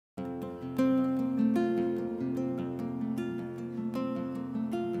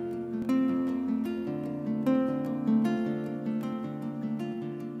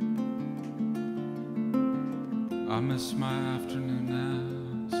miss my afternoon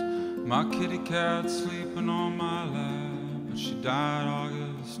naps. My kitty cat sleeping on my lap, but she died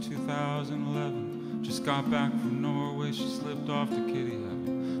August 2011. Just got back from Norway, she slipped off to kitty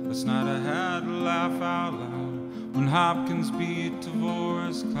heaven. Last night I had to laugh out loud when Hopkins beat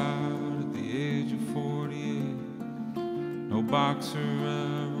Tavoris Cloud at the age of 48. No boxer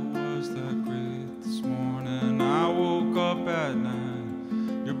ever was that great. This morning I woke up at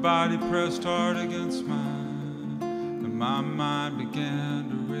night, your body pressed hard against mine, and my mind began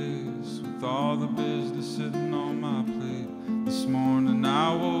to race with all the business sitting on my plate. This morning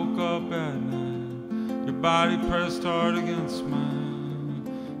I woke up at night, your body pressed hard against mine,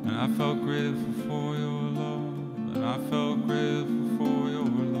 and I felt grateful for your love, and I felt grateful for your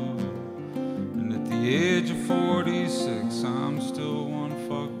love. And at the age of 46 I'm still one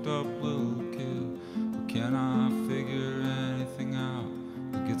fucked up little kid. But can I figure anything out?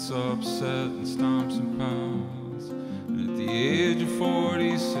 Who gets upset and stomps and pouts? And at the age of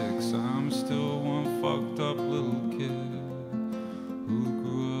 46 I'm still one fucked up little kid who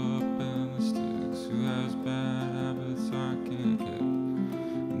grew up in the sticks, who has bad habits I can't kick.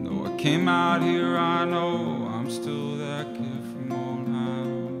 And though I came out here, I know I'm still that kid from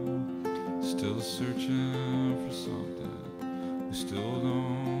Ohio, still searching for something we still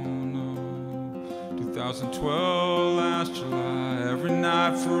don't know. 2012, last July, every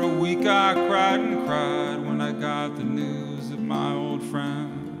night for a week I cried and cried when I got the news that my old friend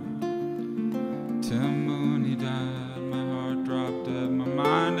Tim Mooney died. My heart dropped dead, my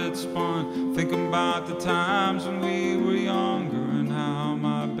mind had spun, thinking about the times when we were younger and how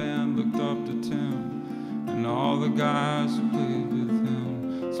my band looked up to Tim and all the guys who played with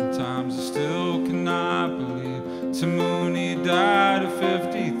him. Sometimes I still cannot believe Tim Mooney died at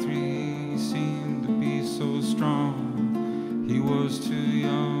 53. He seemed to be so strong, he was too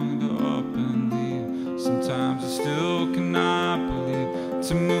young to up and leave. Sometimes I still cannot believe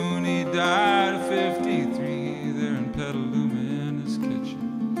Tim Mooney died at 53 there in Petaluma in his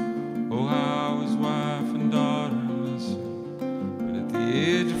kitchen. Oh, how his wife and daughter miss him. But at the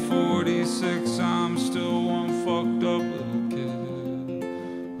age of 46 I'm still one fucked up little kid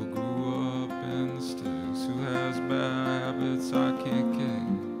who grew up in the sticks, who has bad habits I can't kick.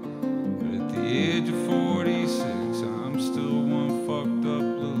 But at the age of 46 I'm still one fucked up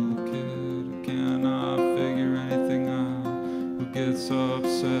little kid who cannot figure anything out, who gets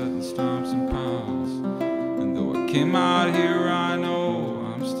upset and stomps and pouts. And though I came out here, I know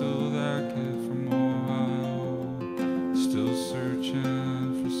I'm still that kid from Ohio, still searching